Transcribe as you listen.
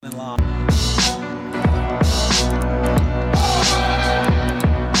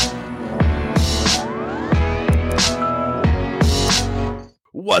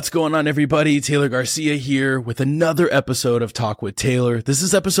What's going on, everybody? Taylor Garcia here with another episode of Talk with Taylor. This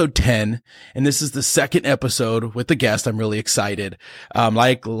is episode 10, and this is the second episode with the guest. I'm really excited.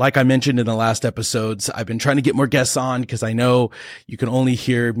 Like I mentioned in the last episodes, I've been trying to get more guests on because I know you can only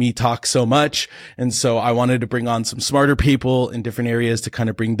hear me talk so much. And so I wanted to bring on some smarter people in different areas to kind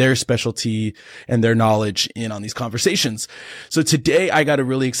of bring their specialty and their knowledge in on these conversations. So today I got a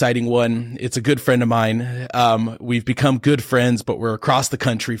really exciting one. It's a good friend of mine. We've become good friends, but we're across the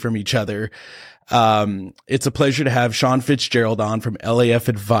country from each other. It's a pleasure to have Shawn Fitzgerald on from LAF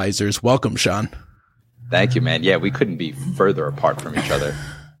Advisors. Welcome, Shawn. Thank you, man. Yeah, we couldn't be further apart from each other.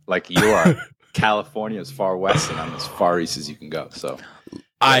 Like, you are California as far west and I'm as far east as you can go. So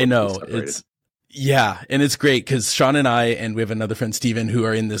I know and it's great because Shawn and I, and we have another friend, Steven, who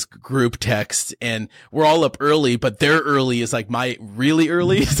are in this group text, and we're all up early, but their early is like my really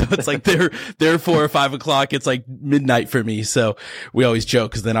early. So it's like they're 4 or 5 o'clock. It's like midnight for me. So we always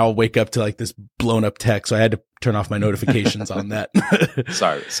joke because then I'll wake up to like this blown up text. So I had to turn off my notifications on that.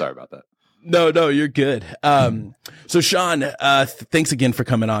 Sorry about that. No, you're good. So Shawn, thanks again for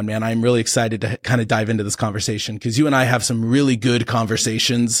coming on, man. I'm really excited to kind of dive into this conversation because you and I have some really good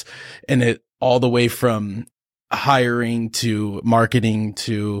conversations, and it all the way from hiring to marketing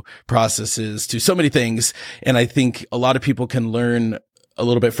to processes to so many things. And I think a lot of people can learn a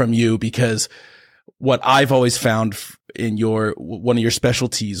little bit from you because what I've always found in one of your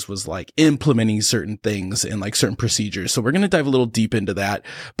specialties was like implementing certain things and like certain procedures. So we're going to dive a little deep into that.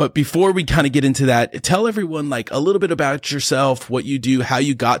 But before we kind of get into that, tell everyone like a little bit about yourself, what you do, how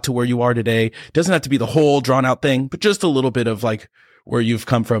you got to where you are today. It doesn't have to be the whole drawn out thing, but just a little bit of like where you've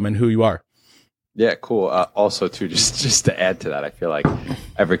come from and who you are. Yeah, cool. Also, too, just to add to that, I feel like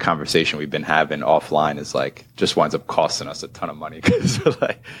every conversation we've been having offline is like just winds up costing us a ton of money because,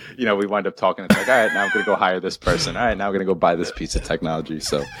 like, we wind up talking. It's like, all right, now I'm going to go hire this person. All right, now I'm going to go buy this piece of technology.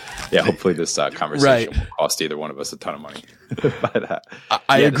 So, yeah, hopefully this conversation will cost either one of us a ton of money. But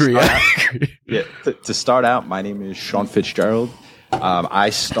I agree. To start out, my name is Shawn Fitzgerald. I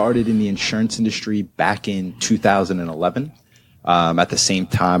started in the insurance industry back in 2011. At the same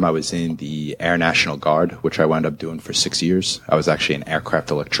time, I was in the Air National Guard, which I wound up doing for 6 years. I was actually an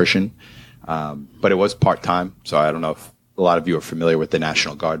aircraft electrician, but it was part-time. So I don't know if a lot of you are familiar with the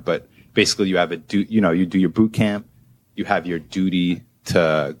National Guard, but basically you have you do your boot camp, you have your duty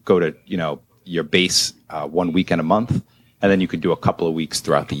to go to, your base 1 weekend a month, and then you could do a couple of weeks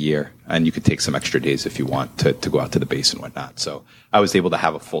throughout the year, and you could take some extra days if you want to go out to the base and whatnot. So I was able to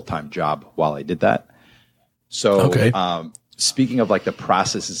have a full-time job while I did that. So, okay. Speaking of like the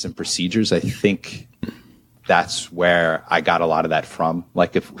processes and procedures, I think that's where I got a lot of that from.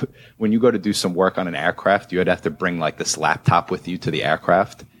 Like when you go to do some work on an aircraft, you'd have to bring like this laptop with you to the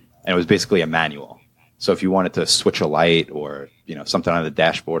aircraft, and it was basically a manual. So if you wanted to switch a light or, something on the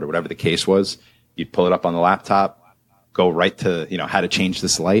dashboard or whatever the case was, you'd pull it up on the laptop, go right to, how to change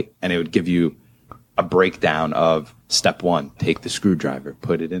this light, and it would give you a breakdown of step 1, take the screwdriver,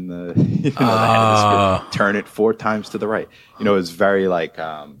 put it in the, the head of the screw, turn it 4 times to the right. It was very like,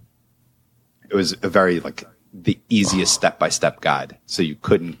 it was a very like the easiest step-by-step guide. So you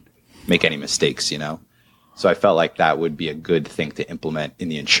couldn't make any mistakes, So I felt like that would be a good thing to implement in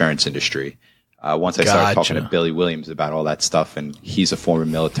the insurance industry. Once I started talking to Billy Williams about all that stuff, and he's a former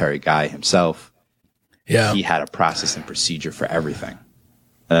military guy himself. Yeah. He had a process and procedure for everything.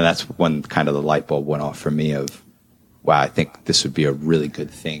 And that's when kind of the light bulb went off for me of, wow, I think this would be a really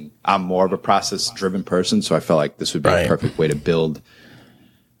good thing. I'm more of a process-driven person, so I felt like this would be a perfect way to build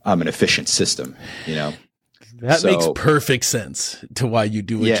an efficient system, That makes perfect sense to why you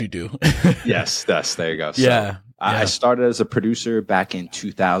do what you do. Yes, there you go. So I started as a producer back in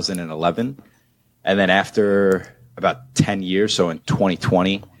 2011, and then after about 10 years, so in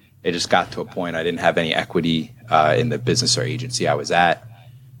 2020, it just got to a point I didn't have any equity in the business or agency I was at.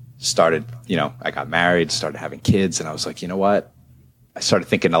 Started, I got married, started having kids, and I was like, you know what? I started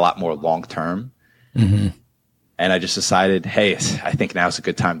thinking a lot more long term. Mm-hmm. And I just decided, hey, I think now's a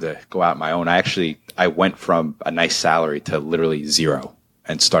good time to go out on my own. I went from a nice salary to literally zero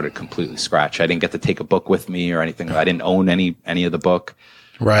and started completely scratch. I didn't get to take a book with me or anything. I didn't own any of the book.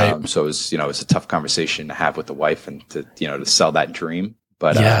 Right. So it was, it was a tough conversation to have with the wife and to sell that dream.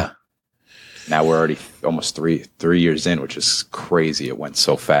 But now we're already almost three years in, which is crazy. It went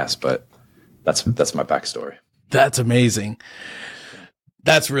so fast, but that's my backstory. That's amazing.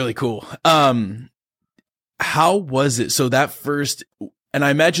 That's really cool. How was it? So that first, and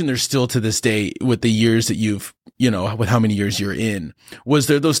I imagine there's still to this day with the years that you've, with how many years you're in, was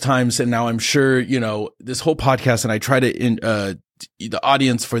there those times, and now I'm sure, this whole podcast, and I try to, the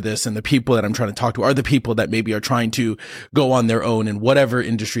audience for this and the people that I'm trying to talk to are the people that maybe are trying to go on their own in whatever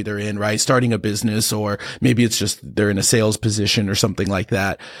industry they're in, right? Starting a business, or maybe it's just they're in a sales position or something like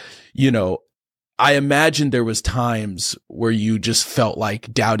that. I imagine there was times where you just felt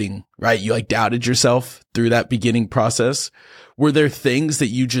like doubting, right? You like doubted yourself through that beginning process. Were there things that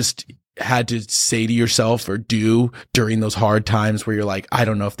you just had to say to yourself or do during those hard times where you're like, I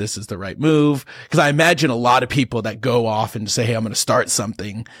don't know if this is the right move? Because I imagine a lot of people that go off and say, hey, I'm going to start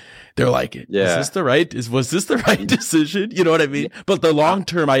something. They're like, was this the right decision? You know what I mean? But the long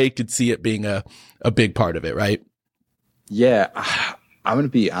term, I could see it being a big part of it, right? Yeah. I'm going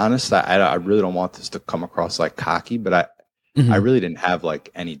to be honest. I really don't want this to come across like cocky, but I really didn't have like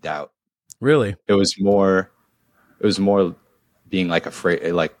any doubt. Really? It was more being like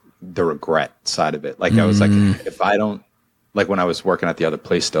afraid, like the regret side of it. Like I was like, if I don't, like when I was working at the other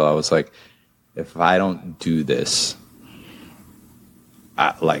place still, I was like, if I don't do this,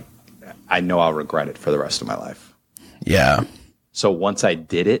 I know I'll regret it for the rest of my life. Yeah. So once I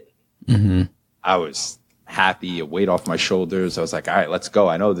did it, I was happy, a weight off my shoulders. I was like, all right, let's go.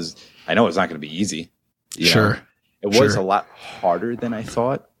 I know it's not going to be easy. Sure. It was a lot harder than I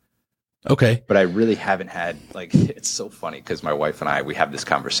thought. Okay. But I really haven't had, like, it's so funny because my wife and we have this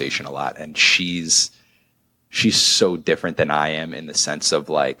conversation a lot, and she's so different than I am in the sense of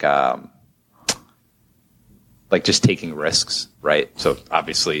like just taking risks, right? So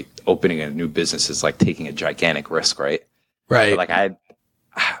obviously opening a new business is like taking a gigantic risk, right? Right. But like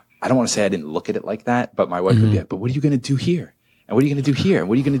I don't want to say I didn't look at it like that, but my wife would be like, but what are you going to do here? And what are you going to do here? And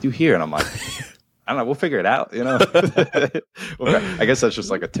what are you going to do here? And I'm like, I don't know. We'll figure it out, I guess that's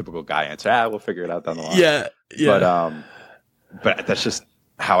just like a typical guy answer. We'll figure it out down the line. Yeah. Yeah. But that's just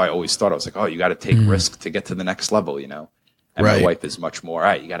how I always thought. I was like, oh, you got to take risk to get to the next level, And my wife is much more, all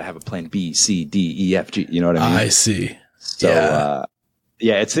right, you got to have a plan B, C, D, E, F, G. You know what I mean? I see. So,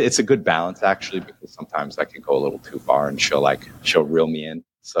 it's a good balance actually, because sometimes that can go a little too far and she'll reel me in.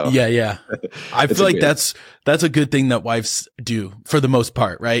 So yeah. I feel like that's a good thing that wives do for the most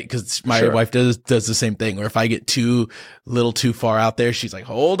part, right? Because my wife does the same thing. Or if I get too far out there, she's like,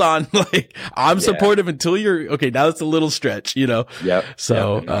 hold on, like I'm supportive until you're okay. Now it's a little stretch, Yep.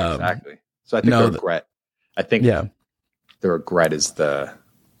 So exactly. So I think the regret. The regret is the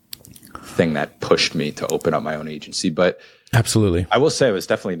thing that pushed me to open up my own agency. But absolutely, I will say I was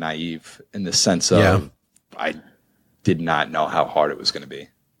definitely naive in the sense of I did not know how hard it was going to be.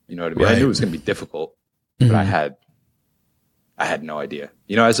 You know what I mean? Right. I knew it was going to be difficult, but I had no idea.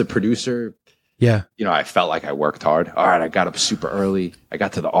 As a producer, I felt like I worked hard. All right, I got up super early. I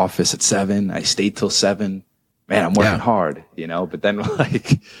got to the office at 7. I stayed till 7. Man, I'm working hard, But then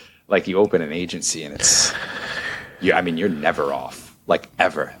like you open an agency and it's, you're never off, like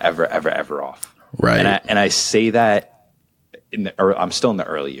ever off. Right. And I say that I'm still in the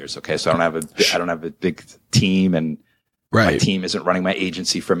early years. Okay. So I don't have a big team, and my team isn't running my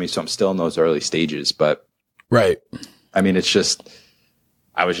agency for me. So I'm still in those early stages, but it's just,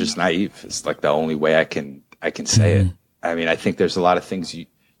 I was just naive. It's like the only way I can say it. I think there's a lot of things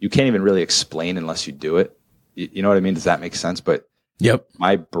you can't even really explain unless you do it. You know what I mean? Does that make sense? But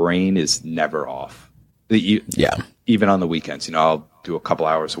my brain is never off. Even on the weekends, I'll do a couple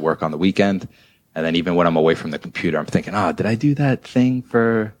hours of work on the weekend. And then even when I'm away from the computer, I'm thinking, did I do that thing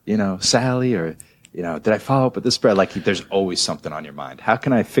for, Sally? Or, did I follow up with this spread? Like there's always something on your mind. How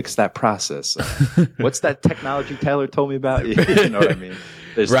can I fix that process? What's that technology Taylor told me about? You know what I mean?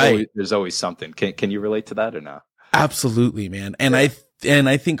 There's always something. Can you relate to that or no? Absolutely, man. And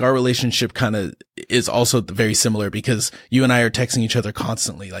I think our relationship kind of is also very similar because you and I are texting each other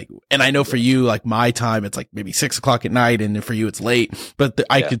constantly. Like, and I know for you, like my time, it's like maybe 6:00 at night, and for you, it's late. But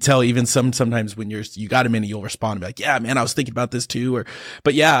I could tell even sometimes when you got a minute, you'll respond and be like, "Yeah, man, I was thinking about this too."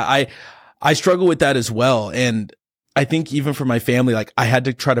 But I struggle with that as well. And I think even for my family, like I had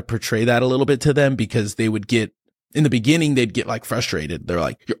to try to portray that a little bit to them because they would get. In the beginning, they'd get like frustrated. They're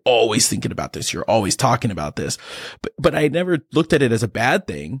like, you're always thinking about this. You're always talking about this. But I never looked at it as a bad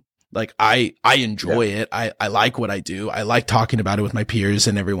thing. Like I enjoy it. I like what I do. I like talking about it with my peers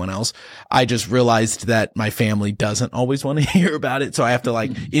and everyone else. I just realized that my family doesn't always want to hear about it. So I have to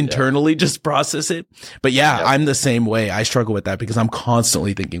like internally just process it. But I'm the same way. I struggle with that because I'm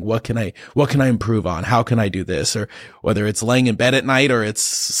constantly thinking, what can I improve on? How can I do this? Or whether it's laying in bed at night or it's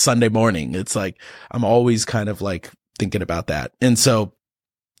Sunday morning, it's like, I'm always kind of like thinking about that. And so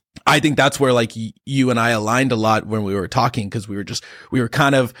I think that's where like you and I aligned a lot when we were talking, because we were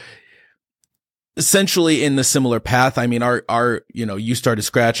kind of essentially in the similar path. I mean, our, you started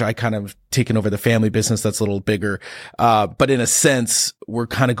scratch. I kind of taken over the family business that's a little bigger. But in a sense, we're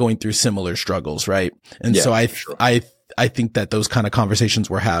kind of going through similar struggles, right? And so I think that those kind of conversations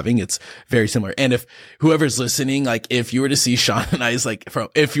we're having, it's very similar. And if whoever's listening, like if you were to see Shawn and I's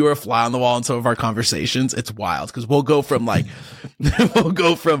if you were a fly on the wall in some of our conversations, it's wild because we'll go from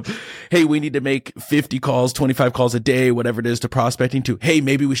hey, we need to make 50 calls, 25 calls a day, whatever it is, to prospecting, to, hey,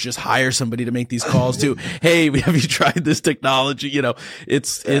 maybe we should just hire somebody to make these calls, to, hey, have you tried this technology?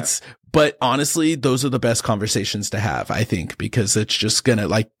 But honestly, those are the best conversations to have, I think, because it's just gonna,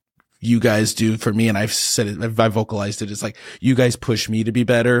 like you guys do for me, and I've said it, I've vocalized it. It's like you guys push me to be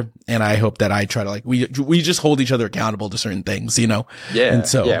better, and I hope that I try to, like, we just hold each other accountable to certain things, Yeah. And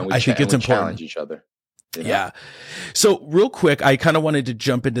so I think it's important. Challenge each other. Yeah. So real quick, I kind of wanted to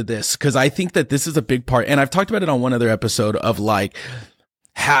jump into this because I think that this is a big part, and I've talked about it on one other episode, of like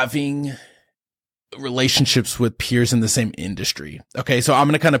having relationships with peers in the same industry. Okay. So I'm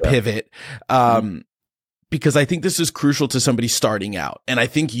going to kind of pivot. Because I think this is crucial to somebody starting out. And I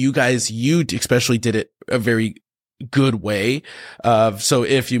think you especially did it a very good way. So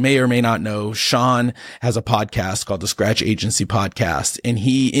if you may or may not know, Shawn has a podcast called the Scratch Agency Podcast, and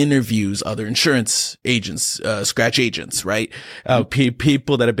he interviews other insurance agents, scratch agents, right?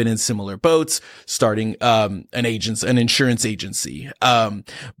 People that have been in similar boats, starting, an insurance agency.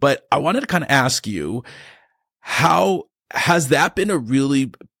 But I wanted to kind of ask you, how has that been a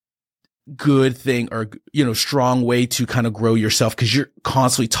really good thing, or, strong way to kind of grow yourself? Cause you're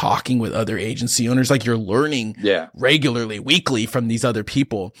constantly talking with other agency owners, like you're learning regularly, weekly from these other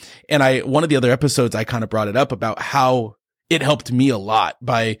people. And one of the other episodes, I kind of brought it up about how it helped me a lot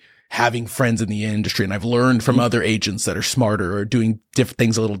by having friends in the industry. And I've learned from other agents that are smarter or doing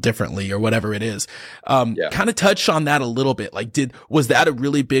things a little differently or whatever it is. Kind of touch on that a little bit. Like, was that a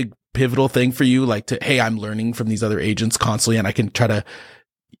really big pivotal thing for you? Like, hey, I'm learning from these other agents constantly, and I can try to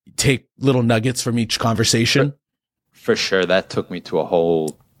take little nuggets from each conversation? For sure. That took me to a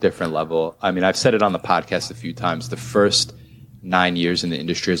whole different level. I mean, I've said it on the podcast a few times. The first 9 years in the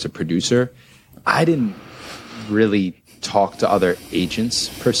industry as a producer, I didn't really talk to other agents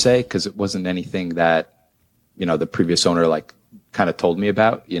per se, because it wasn't anything that, the previous owner kind of told me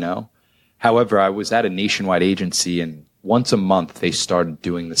about, However, I was at a nationwide agency, and once a month they started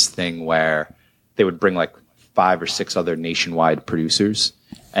doing this thing where they would bring like 5 or 6 other nationwide producers,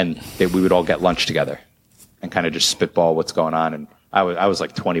 and we would all get lunch together and kind of just spitball what's going on. And I was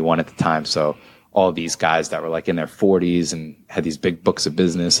like 21 at the time. So all these guys that were like in their 40s and had these big books of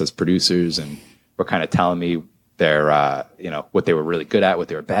business as producers, and were kind of telling me their, what they were really good at, what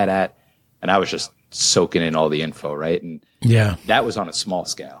they were bad at. And I was just soaking in all the info. Right. And that was on a small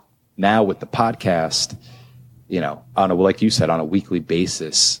scale. Now with the podcast, like you said, on a weekly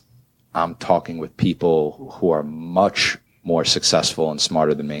basis, I'm talking with people who are much more successful and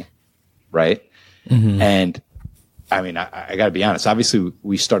smarter than me, right? Mm-hmm. And I mean, I got to be honest. Obviously,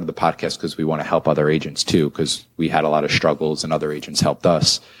 we started the podcast because we want to help other agents too, because we had a lot of struggles and other agents helped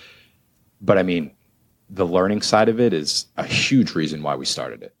us. But I mean, the learning side of it is a huge reason why we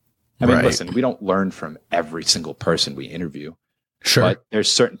started it. I mean, listen, we don't learn from every single person we interview. Sure. But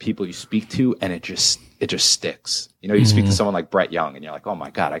there's certain people you speak to, and it just sticks. You speak to someone like Brett Young, and you're like, oh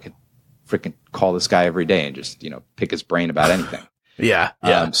my God, I could freaking call this guy every day and just, pick his brain about anything. Yeah.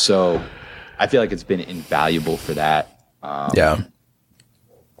 So I feel like it's been invaluable for that. I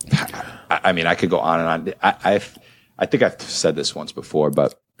mean, I could go on and on. I think I've said this once before,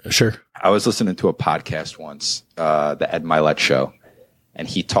 but sure. I was listening to a podcast once, the Ed Milet show, and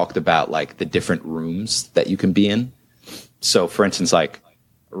he talked about like the different rooms that you can be in. So for instance, like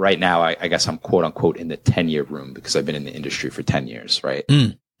right now, I guess I'm quote unquote in the 10-year room because I've been in the industry for 10 years. Right.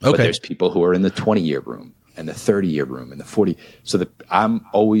 But there's people who are in the 20-year room and the 30-year room and the 40. So I'm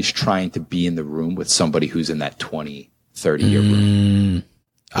always trying to be in the room with somebody who's in that 20, 30-year room.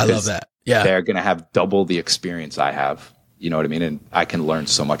 I love that. Yeah. They're going to have double the experience I have. You know what I mean? And I can learn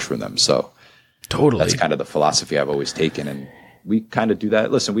so much from them. So totally, that's kind of the philosophy I've always taken. And we kind of do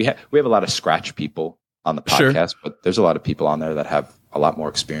that. Listen, we have a lot of scratch people on the podcast, but there's a lot of people on there that have a lot more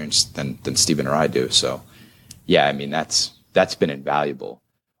experience than Steven or I do. So yeah, I mean, that's been invaluable.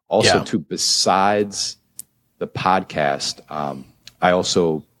 Also, too, besides the podcast, I'm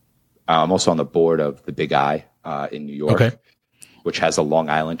also on the board of the Big I in New York, which has a Long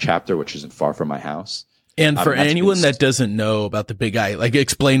Island chapter, which isn't far from my house. And for anyone that doesn't know about the Big I, like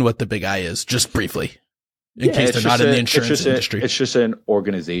explain what the Big I is, just briefly, in case they're not in the insurance industry. It's just an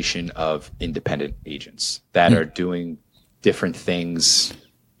organization of independent agents that are doing different things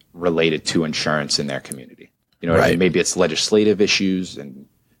related to insurance in their community. You know what I mean? Maybe it's legislative issues and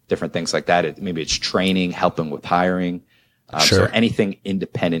different things like that. Maybe it's training, helping with hiring. Sure. So anything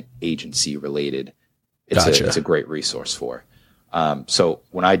independent agency related, it's a great resource for. So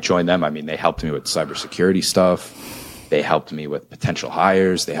when I joined them, I mean, they helped me with cybersecurity stuff. They helped me with potential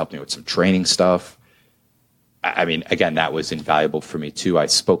hires. They helped me with some training stuff. I mean, again, that was invaluable for me too. I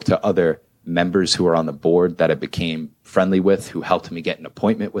spoke to other members who were on the board that I became friendly with, who helped me get an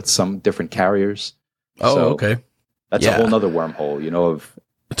appointment with some different carriers. Oh, so okay. That's a whole nother wormhole, of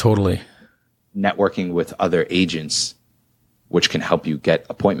totally networking with other agents, which can help you get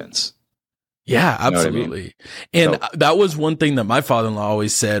appointments. Yeah, absolutely. I mean? And so, that was one thing that my father-in-law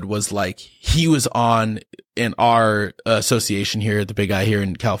always said was like, he was on in our association here, the big guy here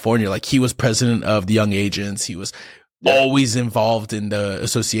in California, like he was president of the young agents. He was always involved in the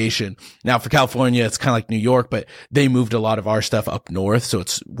association. Now for California, it's kind of like New York, but they moved a lot of our stuff up north. So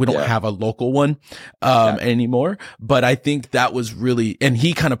we don't have a local one, anymore. But I think that was really, and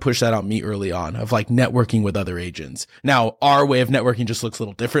he kind of pushed that on me early on of like networking with other agents. Now our way of networking just looks a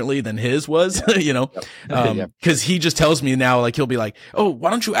little differently than his was, cause he just tells me now, like he'll be like, oh, why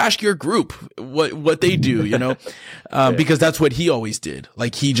don't you ask your group what they do, because that's what he always did.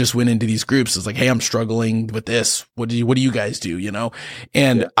 Like he just went into these groups. It's like, hey, I'm struggling with this. What do you guys do?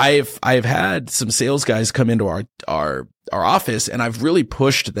 And I've had some sales guys come into our office, and I've really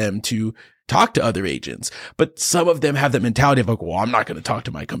pushed them to talk to other agents, but some of them have that mentality of like, well, I'm not going to talk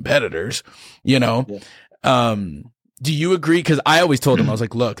to my competitors, Do you agree? Cause I always told them, I was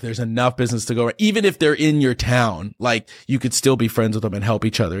like, look, there's enough business to go around. Even if they're in your town, like you could still be friends with them and help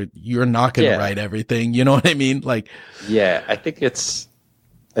each other. You're not going to write everything. You know what I mean? Like, I think it's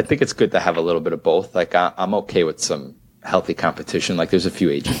good to have a little bit of both. Like I'm okay with some healthy competition. Like there's a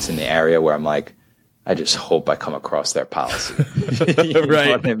few agents in the area where I'm like, I just hope I come across their policy. You right.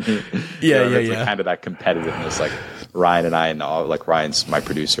 know what I mean? Like kind of that competitiveness. Like Ryan and I, like Ryan's my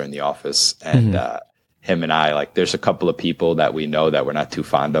producer in the office, and him and I, like there's a couple of people that we know that we're not too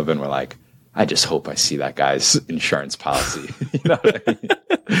fond of, and we're like, I just hope I see that guy's insurance policy. You know what I mean?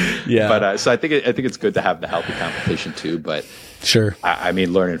 Yeah. But so I think it's good to have the healthy competition too. But sure, I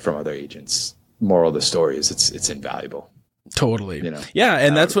mean, learning from other agents. Moral of the story is it's invaluable. Totally. Yeah,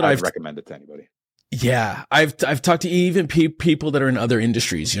 and that's what I've recommend it to anybody. Yeah, I've talked to even people that are in other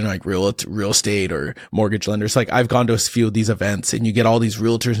industries, like real estate or mortgage lenders. Like I've gone to a few of these events, and you get all these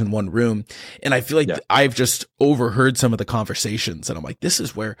realtors in one room, and I feel like I've just overheard some of the conversations, and I'm like, this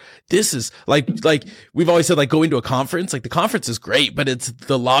is like we've always said, like going to a conference, like the conference is great, but it's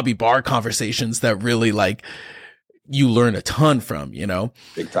the lobby bar conversations that really like you learn a ton from,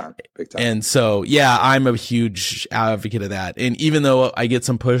 Big time. And so, I'm a huge advocate of that. And even though I get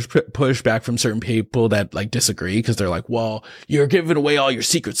some pushback from certain people that like disagree, because they're like, well, you're giving away all your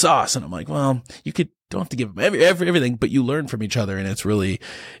secret sauce. And I'm like, well, don't have to give them everything, but you learn from each other, and it's really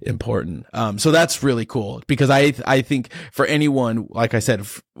important. So that's really cool, because I think for anyone, like I said,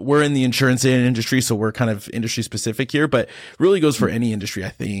 we're in the insurance industry, so we're kind of industry specific here, but really goes for any industry, I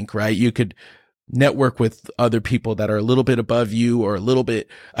think, right? You could network with other people that are a little bit above you or a little bit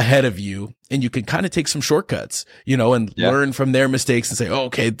ahead of you, and you can kind of take some shortcuts, and learn from their mistakes and say, oh,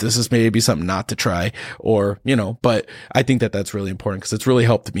 okay, this is maybe something not to try, or, but I think that that's really important, because it's really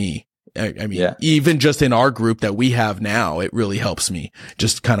helped me. I mean, even just in our group that we have now, it really helps me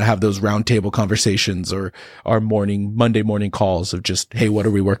just kind of have those roundtable conversations, or our Monday morning calls of just, hey, what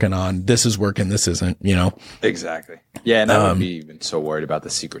are we working on? This is working. This isn't, Exactly. Yeah. And I wouldn't be even so worried about the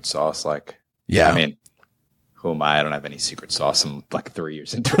secret sauce. Like, I mean, who am I? I don't have any secret sauce. I'm like 3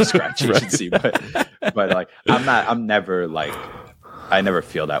 years into a scratch agency, but like, I never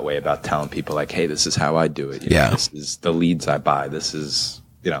feel that way about telling people like, hey, this is how I do it. This is the leads I buy. This is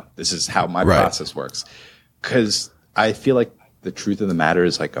how my process works. 'Cause I feel like the truth of the matter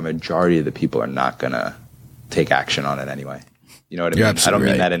is like a majority of the people are not going to take action on it anyway. You know what I mean? I don't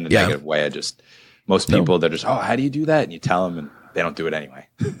mean that in a negative way. Most people, they're just, oh, how do you do that? And you tell them, and they don't do it anyway.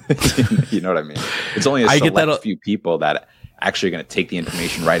 You know what I mean? It's only a select few people that actually are going to take the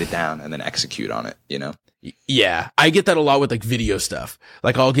information, write it down, and then execute on it, Yeah, I get that a lot with like video stuff.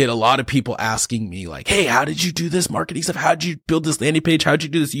 Like I'll get a lot of people asking me like, hey, how did you do this marketing stuff? How did you build this landing page? How did you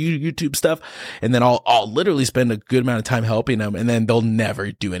do this YouTube stuff? And then I'll literally spend a good amount of time helping them, and then they'll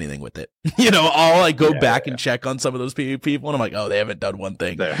never do anything with it. I'll like go back and check on some of those people, and I'm like, oh, they haven't done one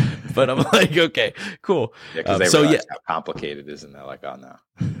thing. But I'm like, okay, cool. Yeah, because they realize how complicated it is, and they're like, oh no.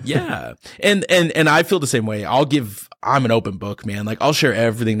 Yeah. And I feel the same way. I'm an open book, man. Like I'll share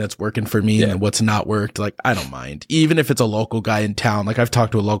everything that's working for me and what's not worked. Like I don't mind. Even if it's a local guy in town. Like I've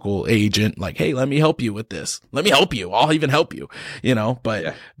talked to a local agent, like, hey, let me help you with this. Let me help you. I'll even help you,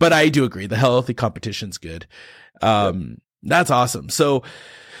 but I do agree. The healthy competition's good. That's awesome. So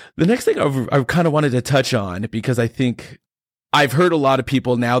The next thing I kind of wanted to touch on, because I think I've heard a lot of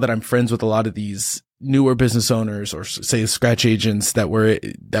people now that I'm friends with a lot of these newer business owners or say scratch agents that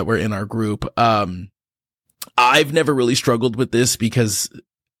were in our group. I've never really struggled with this because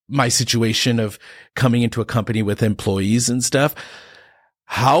my situation of coming into a company with employees and stuff.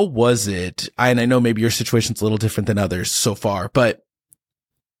 How was it? And I know maybe your situation's a little different than others so far, but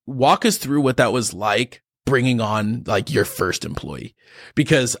walk us through what that was like bringing on like your first employee,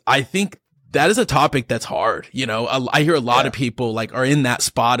 because I think that is a topic that's hard. You know, I hear a lot of people like are in that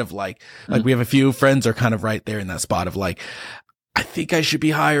spot of like we have a few friends are kind of right there in that spot of like, I think I should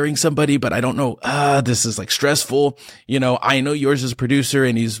be hiring somebody, but I don't know. This is like stressful. You know, I know yours is a producer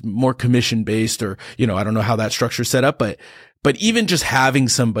and he's more commission based, or, you know, I don't know how that structure's set up, but even just having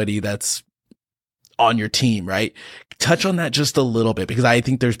somebody that's on your team, right? Touch on that just a little bit, because I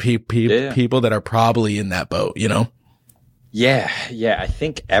think there's people that are probably in that boat, you know? Yeah. I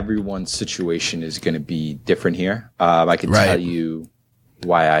think everyone's situation is going to be different here. I can tell you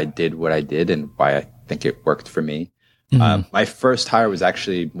why I did what I did and why I think it worked for me. Mm-hmm. My first hire was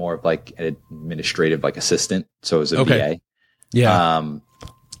actually more of like an administrative like assistant. So it was a VA. Yeah.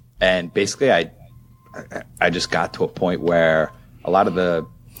 And basically I just got to a point where a lot of the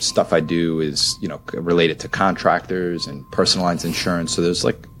stuff I do is, you know, related to contractors and personal lines insurance. So there's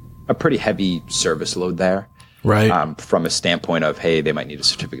like a pretty heavy service load there. Right. From a standpoint of, hey, they might need a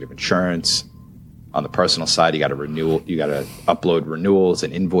certificate of insurance. On the personal side, you got to upload renewals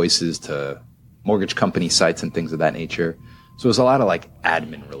and invoices to mortgage company sites and things of that nature. So there's a lot of like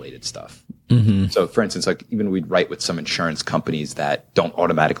admin related stuff. Mm-hmm. So for instance, like even we'd write with some insurance companies that don't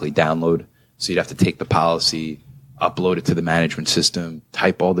automatically download. So you'd have to take the policy, upload it to the management system,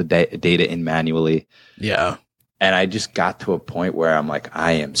 type all the data in manually. Yeah. And I just got to a point where I'm like,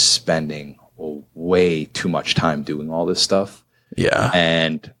 I am spending way too much time doing all this stuff. Yeah.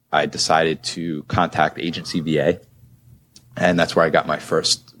 And I decided to contact Agency VA. And that's where I got my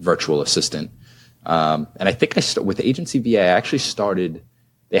first virtual assistant. And I think with Agency VA, I actually started,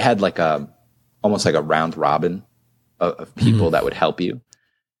 they had like almost like a round robin of people that would help you.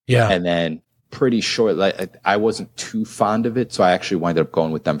 Yeah. And then pretty short, like I wasn't too fond of it. So I actually winded up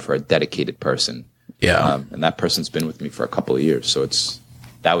going with them for a dedicated person. Yeah. And that person's been with me for a couple of years. So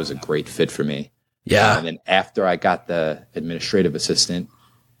that was a great fit for me. Yeah. And then after I got the administrative assistant,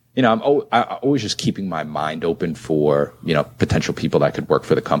 you know, I'm always just keeping my mind open for, you know, potential people that could work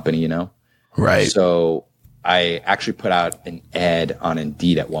for the company, you know? Right. So I actually put out an ad on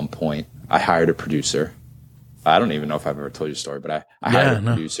Indeed at one point. I hired a producer. I don't even know if I've ever told you the story, but I hired a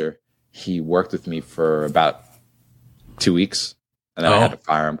producer. He worked with me for about 2 weeks, and then I had to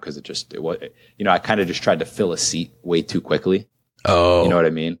fire him because it was, you know, I kind of just tried to fill a seat way too quickly. Oh, you know what I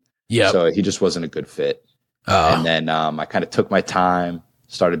mean? Yeah. So he just wasn't a good fit. And then I kind of took my time,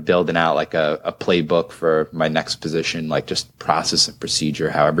 started building out like a playbook for my next position, like just process and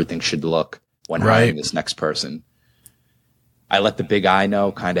procedure, how everything should look when hiring this next person. I let the big I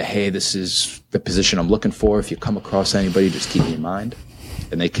know kind of, hey, this is the position I'm looking for. If you come across anybody, just keep me in mind.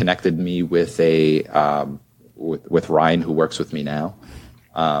 And they connected me with with Ryan, who works with me now.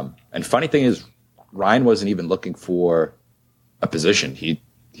 And funny thing is, Ryan wasn't even looking for a position. He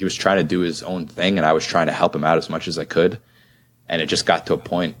was trying to do his own thing, and I was trying to help him out as much as I could. And it just got to a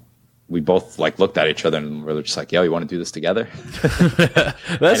point we both like looked at each other and we were just like, yo, you want to do this together?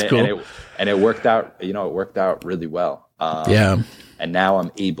 That's cool. And it worked out, you know, it worked out really well. And now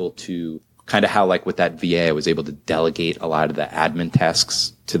I'm able to kind of how like with that VA, I was able to delegate a lot of the admin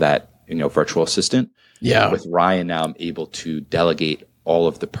tasks to that, you know, virtual assistant. Yeah. With Ryan now I'm able to delegate all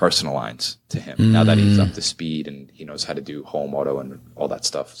of the personal lines to him now that he's up to speed and he knows how to do home auto and all that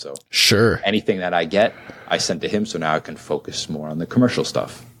stuff. So sure, anything that I get, I send to him. So now I can focus more on the commercial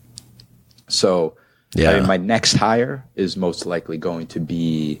stuff. So I mean, my next hire is most likely going to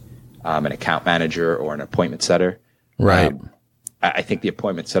be an account manager or an appointment setter. Right. I think the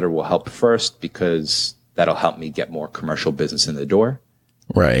appointment setter will help first because that'll help me get more commercial business in the door.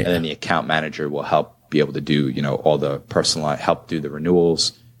 Right. And then the account manager will help be able to do, you know, all the personal, help do the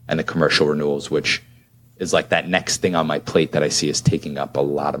renewals and the commercial renewals, which is like that next thing on my plate that I see is taking up a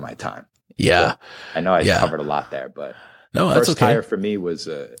lot of my time. Yeah. So I know I covered a lot there, but no, that's first hire for me was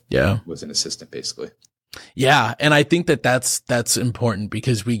was an assistant basically. Yeah. And I think that's important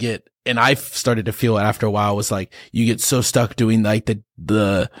because and I've started to feel it after a while was like, you get so stuck doing like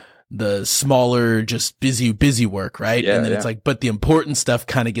the smaller, just busy work, right? Yeah, and then it's like, but the important stuff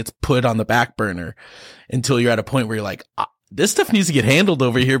kind of gets put on the back burner until you're at a point where you're like, this stuff needs to get handled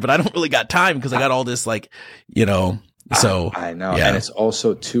over here, but I don't really got time because I got all this like, you know, so. I know. Yeah. And it's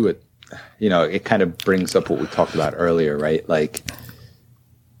also too, you know, it kind of brings up what we talked about earlier, right? Like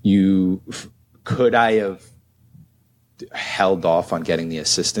Could I have held off on getting the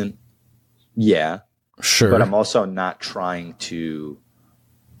assistant? Yeah. Sure. But I'm also not trying to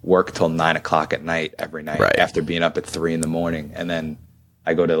work till 9 o'clock at night every night after being up at 3 a.m. And then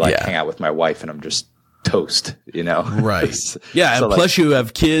I go to hang out with my wife and I'm just toast, Right. Yeah. So and plus you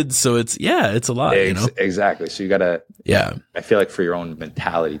have kids. So it's a lot, Exactly. So you gotta, I feel like for your own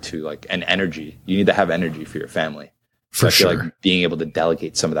mentality too, and energy, you need to have energy for your family. So I feel like being able to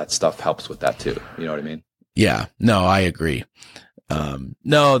delegate some of that stuff helps with that too. You know what I mean? Yeah. No, I agree.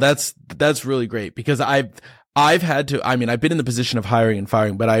 No, that's really great because I've had to, I've been in the position of hiring and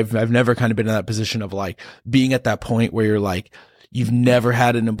firing, but I've never kind of been in that position of being at that point where you're you've never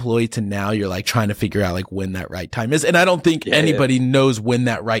had an employee to now you're trying to figure out when that right time is. And I don't think anybody knows when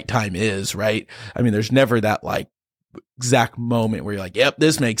that right time is, right? There's never that exact moment where you're yep,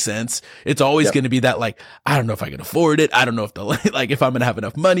 this makes sense. It's always going to be that I don't know if I can afford it. I don't know if if I'm going to have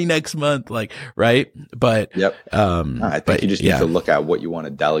enough money next month, right. But, I think you just need to look at what you want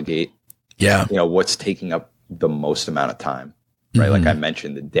to delegate. Yeah. What's taking up the most amount of time, right? Mm-hmm. Like I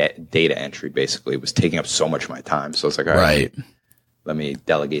mentioned, the data entry basically was taking up so much of my time. So it's all right, let me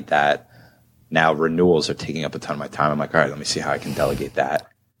delegate that. Now renewals are taking up a ton of my time. I'm all right, let me see how I can delegate that.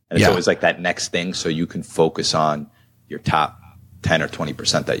 And it's always that next thing. So you can focus on your top 10 or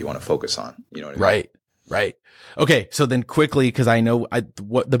 20% that you want to focus on. You know what I mean? Right. Okay. So then quickly, because I know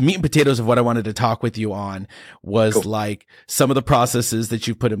what the meat and potatoes of what I wanted to talk with you on was some of the processes that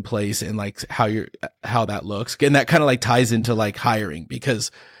you put in place and how that looks. And that kind of ties into hiring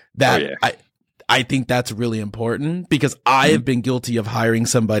because that I think that's really important because I have been guilty of hiring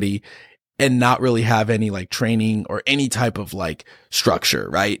somebody and not really have any training or any type of structure.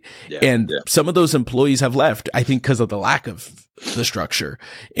 Right. Some of those employees have left, I think, because of the lack of the structure.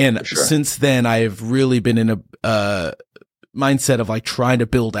 And since then I've really been in a mindset of trying to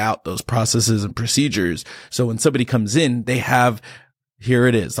build out those processes and procedures. So when somebody comes in, they have, here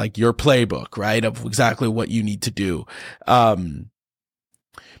it is, your playbook, right? Of exactly what you need to do.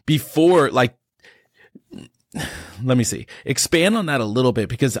 Before let me see. Expand on that a little bit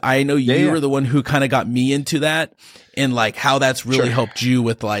because I know you were the one who kind of got me into that and how that's really helped you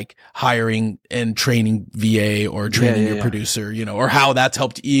with hiring and training VA or training your producer, or how that's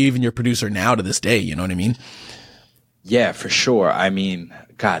helped even your producer now to this day. You know what I mean? Yeah, for sure.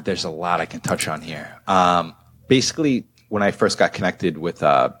 God, there's a lot I can touch on here. Basically, when I first got connected with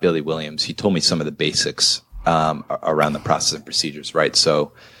Billy Williams, he told me some of the basics around the process and procedures, right?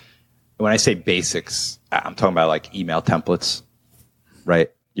 So when I say basics, I'm talking about email templates, right?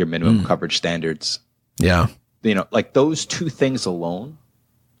 Your minimum coverage standards. Yeah. Those two things alone.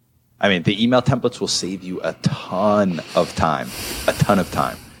 The email templates will save you a ton of time.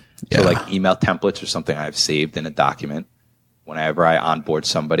 Yeah. So email templates are something I've saved in a document. Whenever I onboard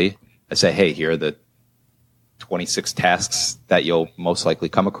somebody, I say, hey, here are the 26 tasks that you'll most likely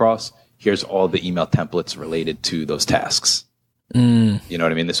come across. Here's all the email templates related to those tasks. You know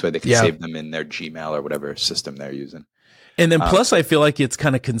what I mean? This way they can save them in their Gmail or whatever system they're using. And then plus I feel like it's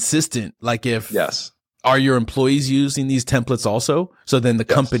kind of consistent. Are your employees using these templates also? So then the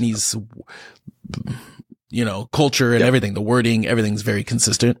company's, culture and everything, the wording, everything's very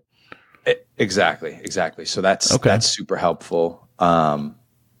consistent. Exactly. So that's super helpful. God,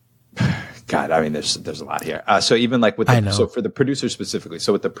 there's a lot here. So even so for the producer specifically,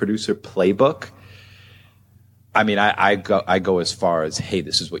 so with the producer playbook, I go as far as, hey,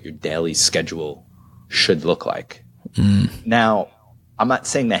 this is what your daily schedule should look like. Now, I'm not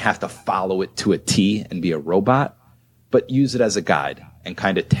saying they have to follow it to a T and be a robot, but use it as a guide and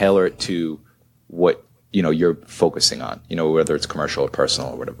kind of tailor it to what, you're focusing on, whether it's commercial or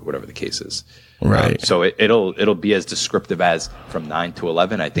personal or whatever the case is. Right. So it'll be as descriptive as from 9 to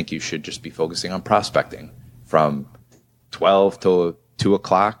 11. I think you should just be focusing on prospecting. From 12 to 2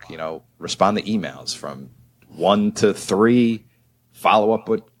 o'clock, respond to emails. From 1 to 3, follow up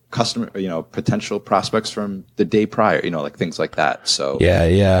with customer, potential prospects from the day prior, things like that. So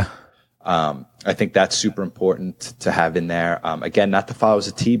I think that's super important to have in there. Again, not to follow as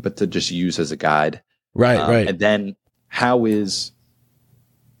a T, but to just use as a guide. Right. And then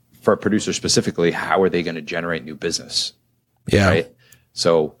for a producer specifically, how are they going to generate new business? Yeah. Right.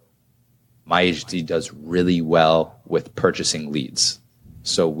 So my agency does really well with purchasing leads.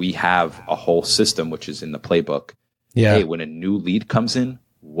 So we have a whole system, which is in the playbook. Yeah. Hey, when a new lead comes in,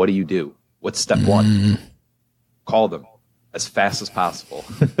 what do? What's step one? Call them as fast as possible.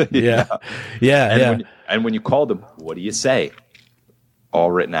 Yeah. And when you call them, what do you say?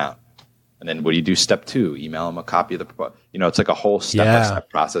 All written out. And then what do you do? Step 2, email them a copy of the proposal. It's a whole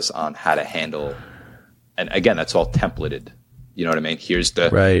step-by-step process on how to handle. And again, that's all templated. You know what I mean? Here's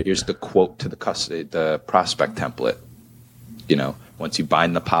Right. the quote to the prospect template. You know, once you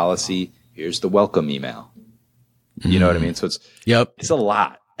bind the policy, here's the welcome email. You know what I mean? So it's a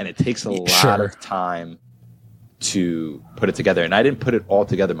lot, and it takes a lot of time to put it together. And I didn't put it all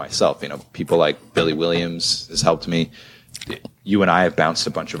together myself. You know, people like Billy Williams has helped me. You and I have bounced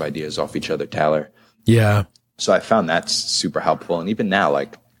a bunch of ideas off each other, Tyler. Yeah. So I found that's super helpful. And even now,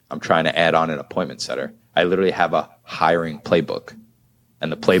 like, I'm trying to add on an appointment setter. I literally have a hiring playbook.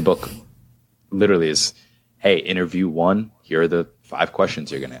 And the playbook literally is, hey, interview 1, here are the 5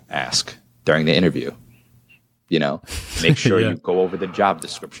 questions you're going to ask during the interview. You know, make sure you go over the job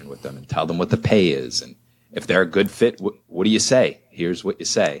description with them and tell them what the pay is. And if they're a good fit, what do you say? Here's what you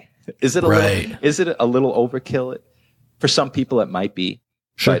say. Is it a little overkill? For some people, it might be.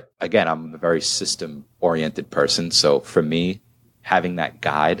 Sure. But again, I'm a very system-oriented person. So for me, having that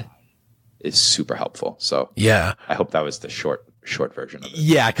guide is super helpful. So yeah, I hope that was the short version of it.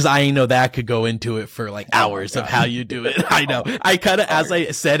 Yeah, because I know that could go into it for like hours of how you do it. I know. I kind of, as I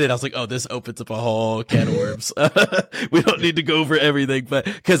said it, I was like, oh, this opens up a whole can of worms. We don't need to go over everything, but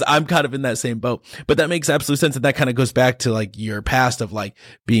because I'm kind of in that same boat. But that makes absolute sense. And that kind of goes back to like your past of like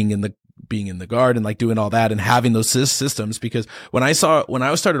being in the guard and like doing all that and having those systems. Because when I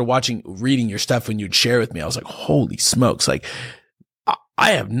started reading your stuff when you'd share with me, I was like, holy smokes, like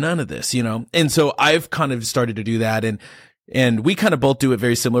I have none of this, you know? And so I've kind of started to do that. And we kind of both do it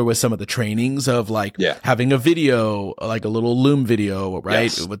very similar with some of the trainings of like having a video, like a little Loom video, right?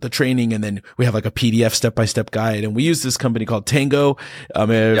 Yes. With the training. And then we have like a PDF step-by-step guide. And we use this company called Tango.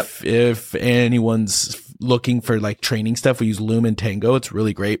 If anyone's looking for like training stuff, we use Loom and Tango. It's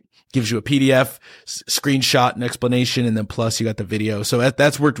really great. Gives you a PDF, screenshot, and explanation, and then plus you got the video. So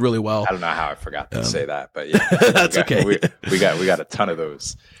that's worked really well. I don't know how I forgot to say that, but yeah, that's okay. We got a ton of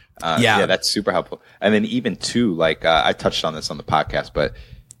those. Yeah, that's super helpful. And then even too, like I touched on this on the podcast, but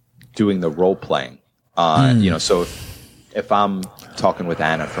doing the role playing. You know, so if I'm talking with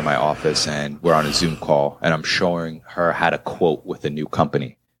Anna from my office and we're on a Zoom call and I'm showing her how to quote with a new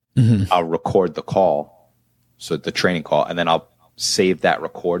company, I'll record the call, so the training call, and then I'll save that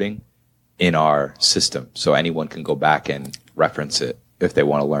recording in our system so anyone can go back and reference it if they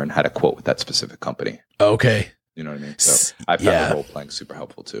want to learn how to quote with that specific company. Okay. You know what I mean? So I found the role playing super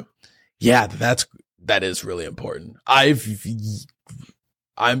helpful too. Yeah, that is really important. I'm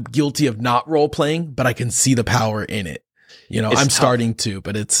guilty of not role playing, but I can see the power in it. You know, I'm tough. Starting to,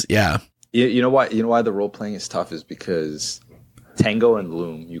 but it's You know why the role playing is tough is because Tango and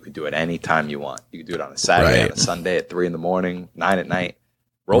Loom, you could do it any time you want. You could do it on a Saturday, on a Sunday at 3 a.m, 9 p.m.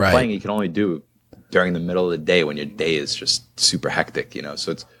 Role playing you can only do during the middle of the day when your day is just super hectic, you know.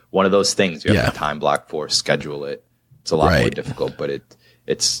 So it's one of those things you have to time block for, schedule it. It's a lot more difficult, but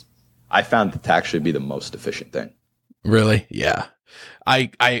I found it to actually be the most efficient thing. Really? Yeah.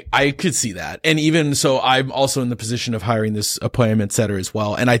 I could see that. And even so, I'm also in the position of hiring this appointment setter as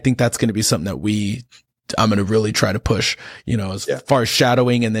well. And I think that's going to be something that I'm going to really try to push, you know, as far as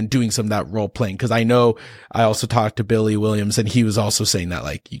shadowing and then doing some of that role playing. Cause I know I also talked to Billy Williams and he was also saying that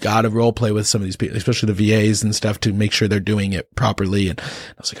like, you got to role play with some of these people, especially the VAs and stuff to make sure they're doing it properly. And I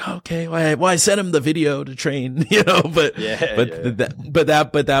was like, okay, I sent him the video to train, you know, but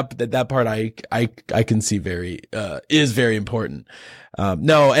that part I can see is very important.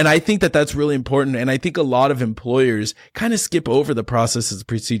 No, and I think that's really important. And I think a lot of employers kind of skip over the processes and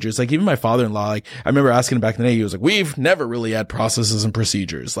procedures. Like even my father-in-law, like I remember asking him back in the day, he was like, we've never really had processes and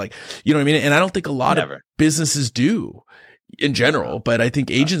procedures. Like, you know what I mean? And I don't think a lot of businesses do in general, but I think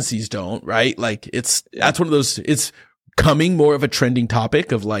agencies don't, right? Like that's one of those, it's coming more of a trending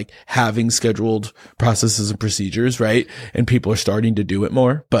topic of like having scheduled processes and procedures, right? And people are starting to do it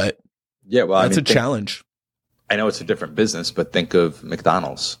more, but that's a challenge. I know it's a different business, but think of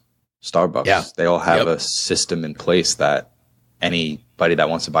McDonald's, Starbucks. Yeah. They all have a system in place that anybody that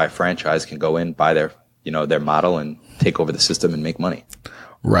wants to buy a franchise can go in, buy their model and take over the system and make money.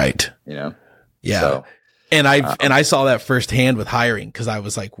 Right. You know? Yeah. So, and I saw that firsthand with hiring because I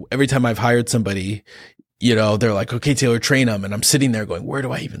was like, every time I've hired somebody, you know, they're like, okay, Taylor, train them. And I'm sitting there going, where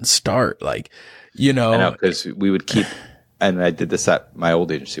do I even start? Like, you know. I know, because we would keep. And I did this at my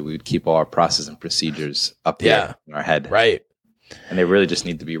old agency. We would keep all our process and procedures up here in our head. Right. And they really just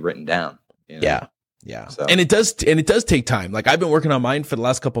need to be written down. You know? Yeah. Yeah. So. And it does take time. Like I've been working on mine for the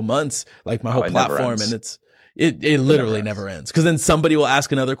last couple months, like my whole platform, and it literally never ends. Cause then somebody will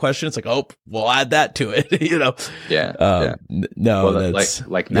ask another question. It's like, oh, we'll add that to it, you know? Yeah. No, well,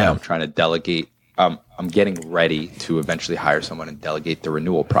 like now I'm trying to delegate. I'm getting ready to eventually hire someone and delegate the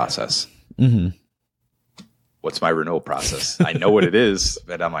renewal process. Mm-hmm. what's my renewal process? I know what it is,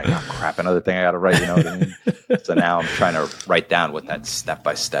 but I'm like, oh, crap, another thing I got to write. You know what I mean? So now I'm trying to write down what that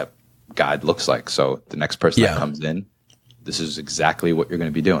step-by-step guide looks like. So the next person that comes in, this is exactly what you're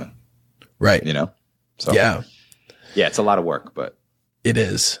going to be doing. Right. You know? So yeah, it's a lot of work, but it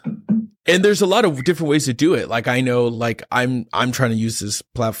is. And there's a lot of different ways to do it. Like I know, like I'm trying to use this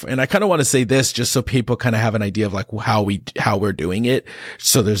platform, and I kind of want to say this just so people kind of have an idea of like how we're doing it.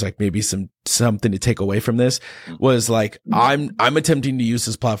 So there's like maybe something to take away from this was like, I'm attempting to use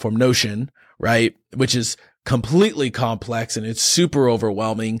this platform Notion, right? Which is completely complex and it's super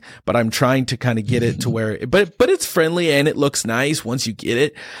overwhelming, but I'm trying to kind of get it to where, but it's friendly and it looks nice once you get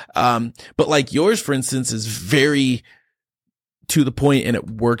it. But like yours, for instance, is very to the point and it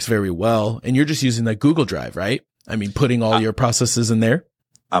works very well. And you're just using like Google Drive, right? I mean, putting all your processes in there.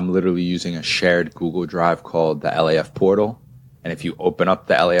 I'm literally using a shared Google Drive called the LAF portal. And if you open up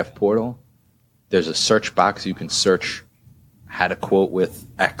the LAF portal, there's a search box. You can search how to quote with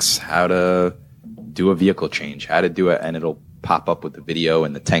X, how to do a vehicle change, how to do it. And it'll pop up with the video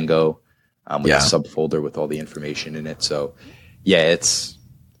and the Tango with a subfolder with all the information in it. So yeah, it's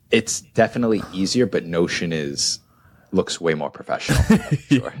definitely easier, but Notion looks way more professional.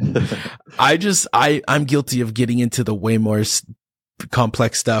 Sure. I'm guilty of getting into the way more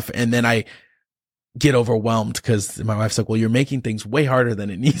complex stuff. And then I get overwhelmed because my wife's like, well, you're making things way harder than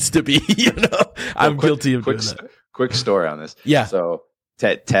it needs to be. You know, I'm guilty of doing that. Quick story on this. Yeah. So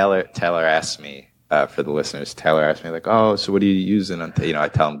Taylor asked me, for the listeners, Taylor asked me like, oh, so what are you using? I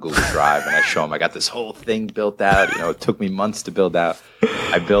tell him Google Drive and I show him, I got this whole thing built out. It took me months to build out.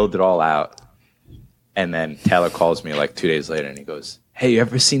 I build it all out. And then Taylor calls me like 2 days later and he goes, hey, you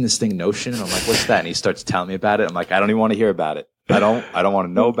ever seen this thing Notion? And I'm like, what's that? And he starts telling me about it. I'm like, I don't even want to hear about it. I don't want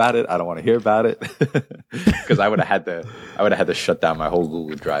to know about it. I don't want to hear about it. Because I would have had to shut down my whole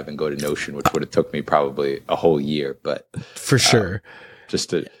Google Drive and go to Notion, which would have took me probably a whole year. But for sure.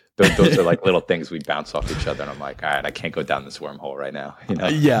 Those are like little things we bounce off each other, and I'm like, all right, I can't go down this wormhole right now.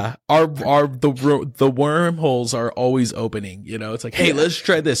 Yeah, the wormholes are always opening. It's like, hey, let's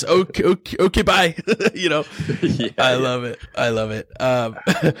try this. Okay, bye. I love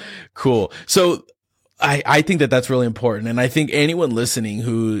it. Cool. So I think that's really important. And I think anyone listening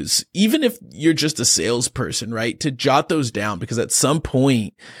who's, even if you're just a salesperson, right, to jot those down, because at some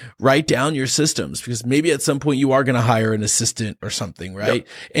point, write down your systems, because maybe at some point you are going to hire an assistant or something, right? Yep.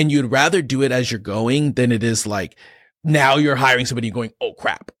 And you'd rather do it as you're going than it is like, now you're hiring somebody and going, oh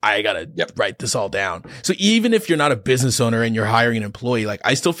crap, I gotta write this all down. So even if you're not a business owner and you're hiring an employee, like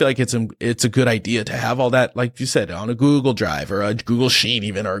I still feel like it's a good idea to have all that, like you said, on a Google Drive or a Google Sheet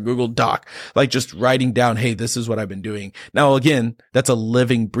even, or a Google Doc, like just writing down, hey, this is what I've been doing. Now, again, that's a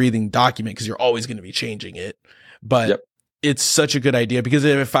living, breathing document because you're always going to be changing it, but it's such a good idea, because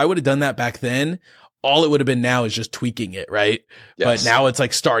if I would have done that back then, all it would have been now is just tweaking it, right? Yes. But now it's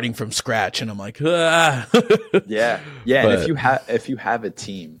like starting from scratch, and I'm like, ah. Yeah. But, and if you have a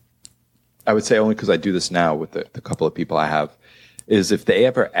team, I would say, only because I do this now with the couple of people I have, is if they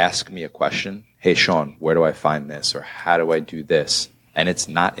ever ask me a question, hey, Shawn, where do I find this? Or how do I do this? And it's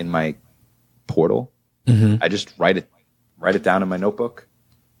not in my portal, I just write it down in my notebook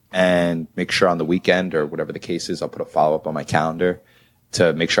and make sure on the weekend or whatever the case is, I'll put a follow-up on my calendar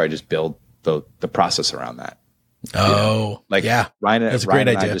to make sure I just build the process around that. Oh, Ryan, that's a great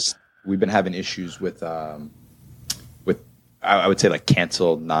idea. We've been having issues with I would say like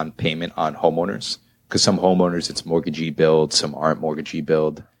canceled non-payment on homeowners, because some homeowners it's mortgagee billed, some aren't mortgagee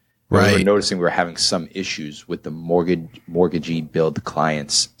billed. Right. We were noticing we were having some issues with the mortgagee billed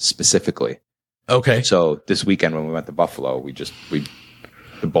clients specifically. Okay. So this weekend when we went to Buffalo,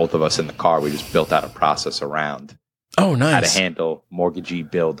 the both of us in the car, we just built out a process around nice. How to handle mortgagee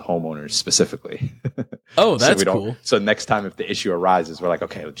billed homeowners specifically. Oh, that's cool. So next time if the issue arises, we're like,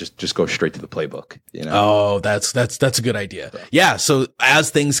 okay, just go straight to the playbook. Oh, that's a good idea. Yeah. So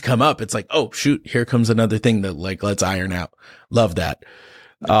as things come up, it's like, oh shoot, here comes another thing that like, let's iron out. Love that.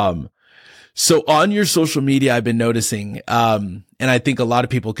 So on your social media, I've been noticing, and I think a lot of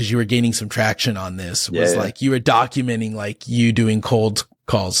people, cause you were gaining some traction on this, was like you were documenting like you doing cold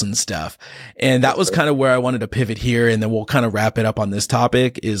calls and stuff. And that was kind of where I wanted to pivot here. And then we'll kind of wrap it up on this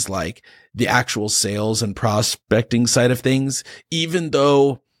topic, is like the actual sales and prospecting side of things, even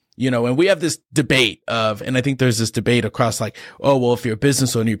though, and we have this debate and I think there's this debate across like, oh, well, if you're a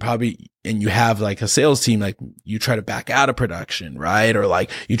business owner, and you have like a sales team, like you try to back out of production, right? Or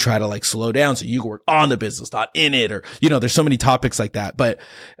like you try to like slow down so you work on the business, not in it, or, there's so many topics like that, but,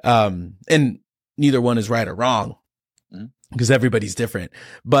 and neither one is right or wrong, because everybody's different.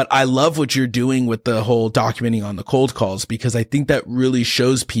 But I love what you're doing with the whole documenting on the cold calls, because I think that really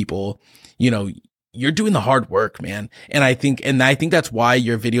shows people, you're doing the hard work, man. And I think that's why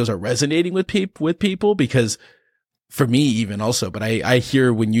your videos are resonating with people, because for me even also, but I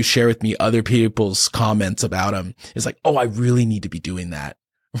hear when you share with me other people's comments about them, it's like, oh, I really need to be doing that.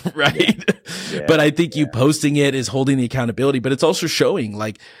 Right. Yeah. But I think you posting it is holding the accountability, but it's also showing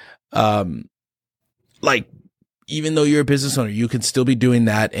like even though you're a business owner, you can still be doing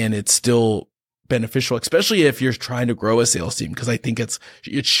that and it's still beneficial, especially if you're trying to grow a sales team. Cause I think it's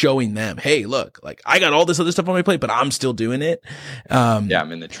showing them, hey, look, like I got all this other stuff on my plate, but I'm still doing it. I'm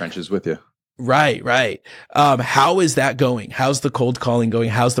in the trenches with you. Right. How is that going? How's the cold calling going?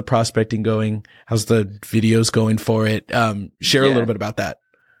 How's the prospecting going? How's the videos going for it? Share a little bit about that.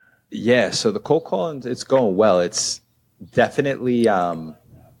 Yeah. So the cold calling, it's going well. It's definitely,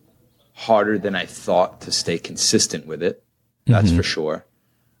 harder than I thought to stay consistent with it. That's for sure.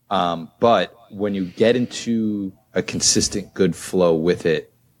 But when you get into a consistent good flow with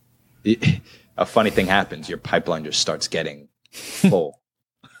it, a funny thing happens. Your pipeline just starts getting full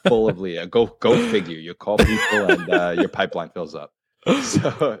of lead. Go figure. You call people and your pipeline fills up.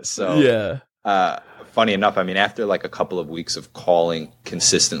 So yeah. Funny enough, I mean, after like a couple of weeks of calling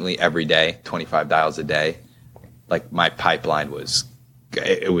consistently every day, 25 dials a day, like my pipeline was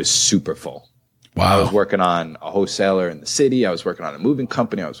super full. Wow. I was working on a wholesaler in the city. I was working on a moving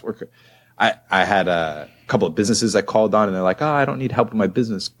company. I had a couple of businesses I called on and they're like, oh, I don't need help with my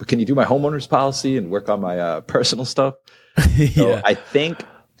business, but can you do my homeowner's policy and work on my personal stuff? So I think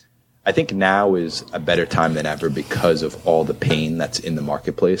now is a better time than ever because of all the pain that's in the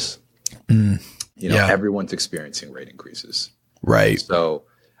marketplace. Everyone's experiencing rate increases. Right. So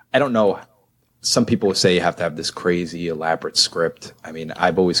I don't know. Some people say you have to have this crazy elaborate script. I mean,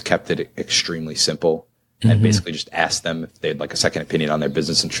 I've always kept it extremely simple and basically just asked them if they'd like a second opinion on their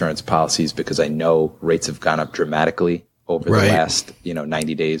business insurance policies, because I know rates have gone up dramatically over the last,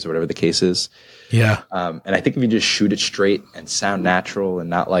 90 days or whatever the case is. Yeah. And I think if you just shoot it straight and sound natural and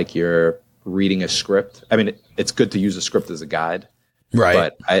not like you're reading a script, I mean, it's good to use a script as a guide. Right.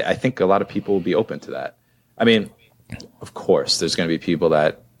 But I think a lot of people will be open to that. I mean, of course, there's going to be people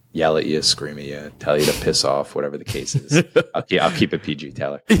that yell at you, scream at you, tell you to piss off, whatever the case is. I'll keep it PG,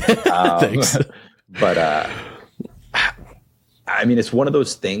 Taylor. Thanks. But I mean, it's one of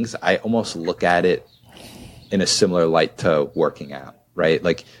those things. I almost look at it in a similar light to working out, right?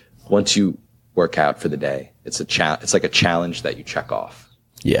 Like once you work out for the day, it's like a challenge that you check off.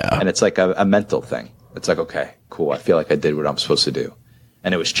 Yeah. And it's like a mental thing. It's like, okay, cool. I feel like I did what I'm supposed to do.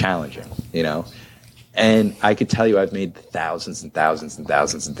 And it was challenging, And I could tell you I've made thousands and thousands and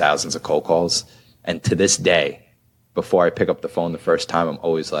thousands and thousands of cold calls. And to this day, before I pick up the phone the first time, I'm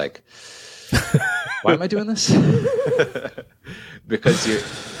always like, why am I doing this?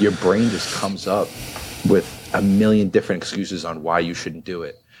 Because your brain just comes up with a million different excuses on why you shouldn't do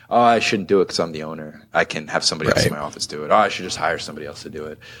it. Oh, I shouldn't do it because I'm the owner. I can have somebody else in my office do it. Oh, I should just hire somebody else to do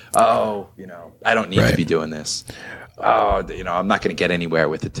it. Oh, I don't need to be doing this. Oh, I'm not going to get anywhere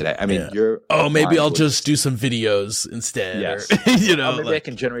with it today. I mean, maybe I'll just do some videos instead. Yes. Or, maybe I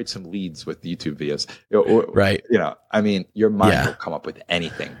can generate some leads with YouTube videos. Right. I mean, your mind will come up with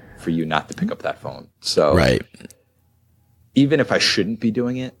anything for you not to pick up that phone. So even if I shouldn't be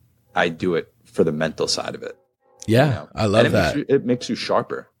doing it, I do it for the mental side of it. Yeah. I love that. It makes you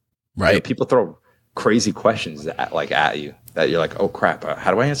sharper. Right. People throw crazy questions at you that you're like, oh crap,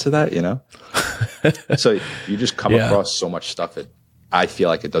 how do I answer that? So you just come across so much stuff. I feel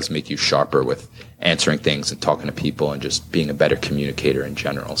like it does make you sharper with answering things and talking to people and just being a better communicator in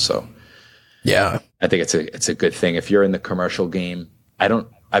general. So I think it's a good thing. If you're in the commercial game,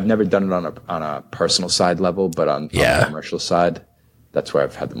 I've never done it on a personal side level, but on the commercial side, that's where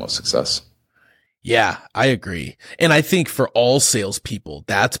I've had the most success. Yeah, I agree. And I think for all salespeople,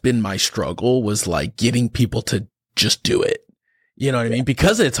 that's been my struggle, was like getting people to just do it. You know what I mean?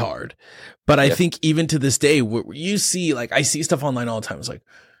 Because it's hard. But I think even to this day, you see, like, I see stuff online all the time. It's like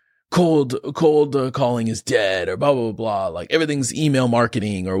cold calling is dead, or blah, blah, blah, blah. Like everything's email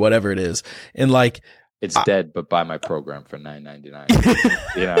marketing or whatever it is. And like, it's dead, but buy my program for $9.99.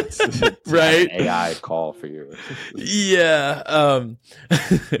 It's right? An AI call for you. Yeah.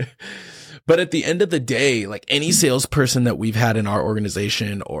 But at the end of the day, like any salesperson that we've had in our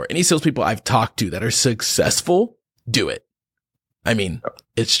organization or any salespeople I've talked to that are successful, do it. I mean,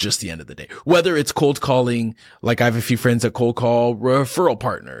 it's just the end of the day. Whether it's cold calling, like I have a few friends that cold call referral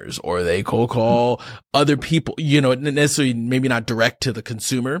partners, or they cold call other people, necessarily maybe not direct to the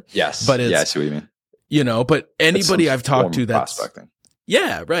consumer. Yes. But it's, I see what you mean. But anybody I've talked to that's prospecting.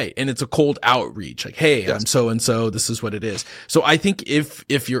 Yeah, right. And it's a cold outreach. Like, hey, I'm so-and-so. This is what it is. So I think if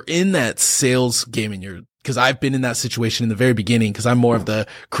you're in that sales game and you're cause I've been in that situation in the very beginning, cause I'm more of the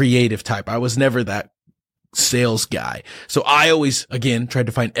creative type. I was never that sales guy. So I always, again, tried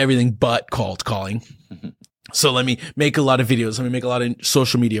to find everything but cold calling. So let me make a lot of videos. Let me make a lot of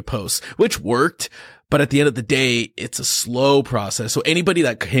social media posts, which worked. But at the end of the day, it's a slow process. So anybody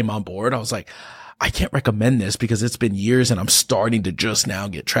that came on board, I was like, I can't recommend this because it's been years and I'm starting to just now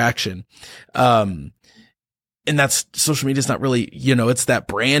get traction. And that's social media is not really, it's that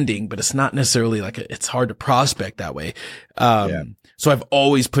branding, but it's not necessarily like it's hard to prospect that way. So I've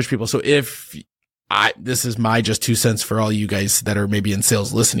always pushed people. So this is my just 2 cents for all you guys that are maybe in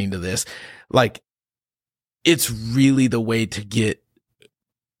sales listening to this, like it's really the way to get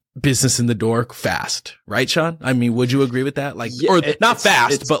business in the door fast, right, Shawn? I mean, would you agree with that? Like, or not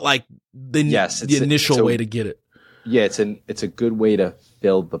fast, but like the initial way to get it. Yeah, it's a good way to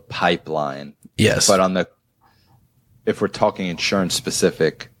fill the pipeline. Yes. But if we're talking insurance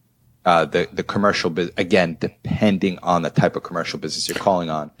specific, the commercial business, again, depending on the type of commercial business you're calling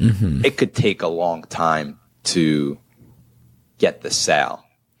on, it could take a long time to get the sale.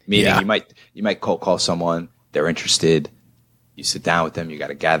 Meaning you might cold call someone, they're interested, you sit down with them, you got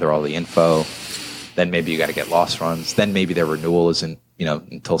to gather all the info, then maybe you got to get loss runs, then maybe their renewal isn't,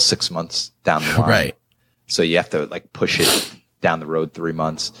 until 6 months down the line. Right. So you have to like push it down the road 3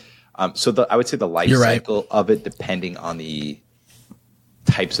 months. So I would say the life cycle of it, depending on the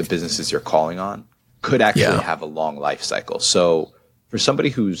types of businesses you're calling on, could actually have a long life cycle. So for somebody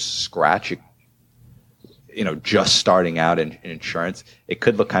who's just starting out in insurance, it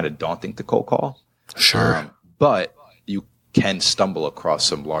could look kind of daunting to cold call. Sure. But you can stumble across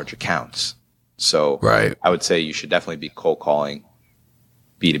some large accounts. So I would say you should definitely be cold calling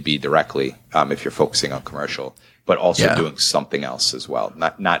B2B directly if you're focusing on commercial, but also doing something else as well.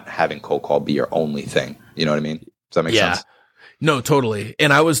 Not having cold call be your only thing. You know what I mean? Does that make sense? No, totally.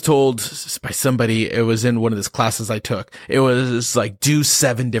 And I was told by somebody, it was in one of these classes I took, it was like do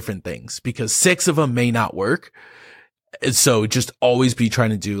 7 different things because 6 of them may not work. And so just always be trying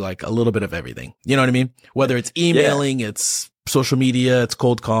to do like a little bit of everything. You know what I mean? Whether it's emailing, it's social media, it's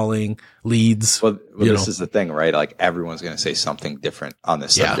cold calling, leads. Well this is the thing, right? Like everyone's going to say something different on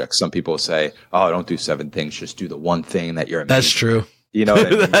this subject. Some people say, oh, don't do 7 things. Just do the one thing that you're amazing. That's true. You know what I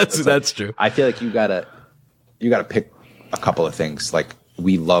mean? That's true. I feel like you gotta pick a couple of things. Like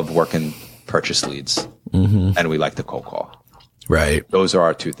we love working purchase leads and we like to cold call. Right. Those are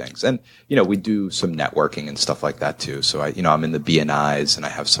our 2 things. And, we do some networking and stuff like that too. So I'm in the BNIs and I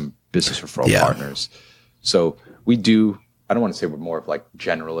have some business referral partners. So we do, I don't want to say we're more of like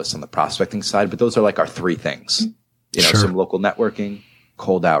generalists on the prospecting side, but those are like our 3 things, some local networking,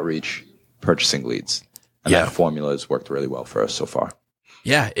 cold outreach, purchasing leads. And that formula has worked really well for us so far.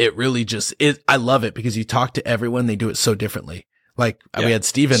 Yeah, it really I love it because you talk to everyone, they do it so differently. Like we had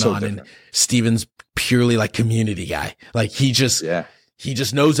Steven on and Steven's purely like community guy. Like he just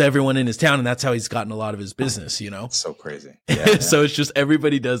knows everyone in his town and that's how he's gotten a lot of his business, It's so crazy. So it's just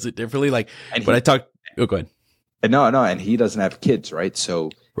everybody does it differently. Like, go ahead. No, and he doesn't have kids, right? So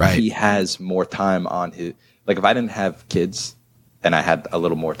he has more time on his, like if I didn't have kids and I had a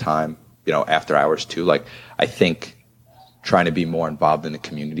little more time, after hours too, like I think trying to be more involved in the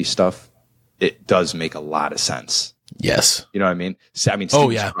community stuff, it does make a lot of sense. Yes. You know what I mean? Steve's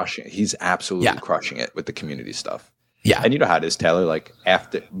crushing it. He's absolutely crushing it with the community stuff. Yeah. And you know how it is, Taylor, like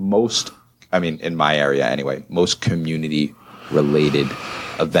in my area anyway, most community related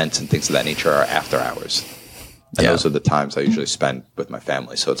events and things of that nature are after hours. And those are the times I usually spend with my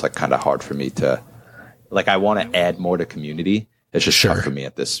family. So it's like kind of hard for me to, like, I want to add more to community. It's just tough for me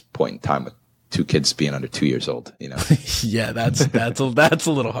at this point in time with 2 kids being under 2 years old, Yeah, that's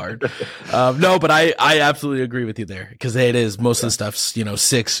a little hard. No, but I absolutely agree with you there because it is most of the stuff's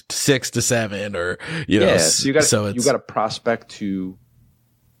 6 to 7 or So you got to prospect to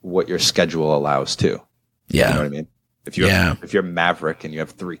what your schedule allows too. Yeah, you know what I mean. If you're Maverick and you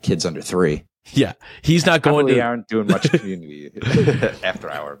have 3 kids under 3. Yeah, he's not going to. Aren't doing much community after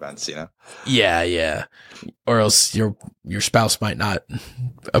hour events, Yeah, or else your spouse might not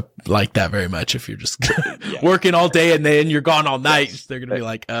like that very much if you're just working all day and then you're gone all night. Yes. They're gonna be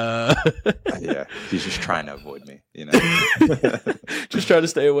like, yeah, he's just trying to avoid me, just trying to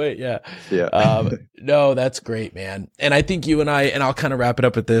stay away. Yeah. No, that's great, man. And I think you and I'll kind of wrap it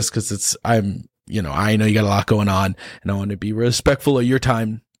up with this because I know you got a lot going on, and I want to be respectful of your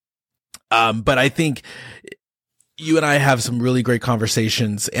time. But I think, you and I have some really great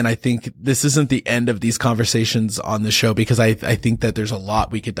conversations, and I think this isn't the end of these conversations on the show, because I think that there's a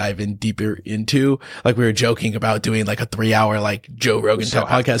lot we could dive in deeper into. Like, we were joking about doing like a 3-hour like Joe Rogan type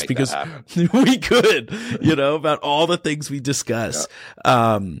podcast, because we could, about all the things we discuss.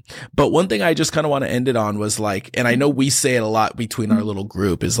 Yeah. But one thing I just kind of want to end it on was like, and I know we say it a lot between our little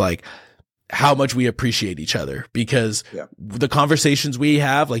group, is like how much we appreciate each other, because the conversations we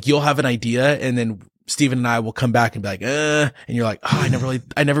have, like, you'll have an idea and then Steven and I will come back and be like, and you're like, oh, I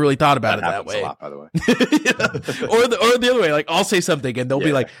never really thought about it that way. A lot, by the way. Or the other way, like, I'll say something and they'll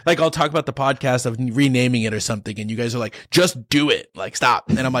be like I'll talk about the podcast of renaming it or something, and you guys are like, just do it, like, stop.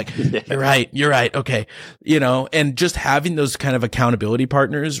 And I'm like, you're right. Okay. And just having those kind of accountability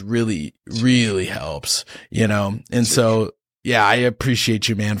partners really, really helps, and so, yeah, I appreciate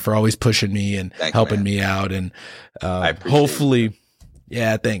you, man, for always pushing me and helping me out. And, hopefully,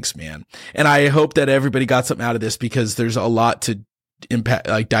 yeah, thanks, man. And I hope that everybody got something out of this, because there's a lot to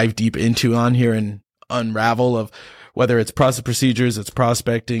dive deep into on here and unravel, of whether it's process procedures, it's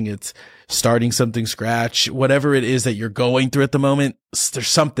prospecting, it's starting something scratch, whatever it is that you're going through at the moment. There's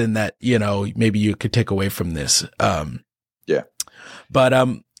something that, maybe you could take away from this. But,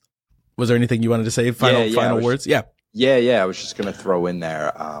 was there anything you wanted to say? Final words? Yeah. Yeah. I was just going to throw in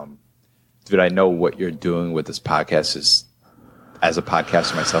there. Dude, I know what you're doing with this podcast is, as a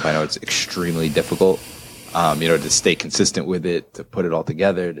podcaster myself, I know it's extremely difficult, to stay consistent with it, to put it all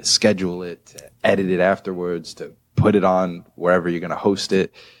together, to schedule it, to edit it afterwards, to put it on wherever you're going to host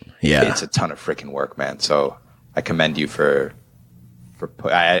it. Yeah. It's a ton of freaking work, man. So I commend you for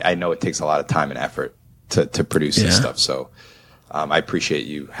I know it takes a lot of time and effort to produce this stuff. So, I appreciate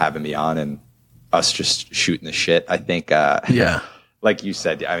you having me on and us just shooting the shit. I think, like you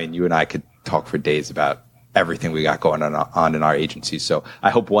said, I mean, you and I could talk for days about everything we got going on in our agency. So I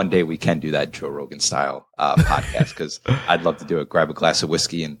hope one day we can do that Joe Rogan style podcast, because I'd love to do it. Grab a glass of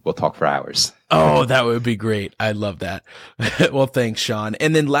whiskey and we'll talk for hours. Oh, that would be great. I'd love that. Well, thanks, Shawn.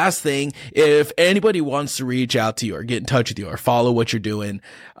 And then last thing, if anybody wants to reach out to you or get in touch with you or follow what you're doing,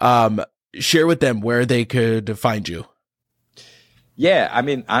 share with them where they could find you. Yeah, I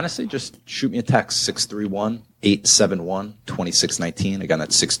mean, honestly, just shoot me a text, 631-871-2619. Again,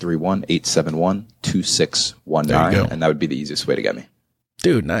 that's 631-871-2619. And that would be the easiest way to get me.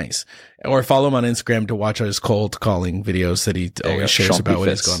 Dude, nice. Or follow him on Instagram to watch his cold calling videos that he always shares Shawn about what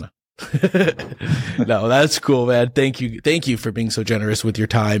he's going on. No, that's cool, man. Thank you for being so generous with your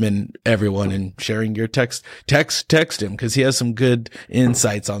time and everyone, and sharing your text him, because he has some good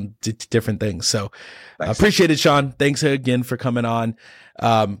insights on different things. So I appreciate it, Shawn. Thanks again for coming on.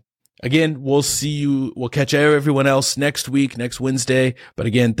 Again, we'll catch everyone else next week, next Wednesday. But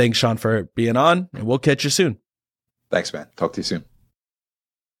again, thanks, Shawn, for being on, and we'll catch you soon. Thanks, man. Talk to you soon.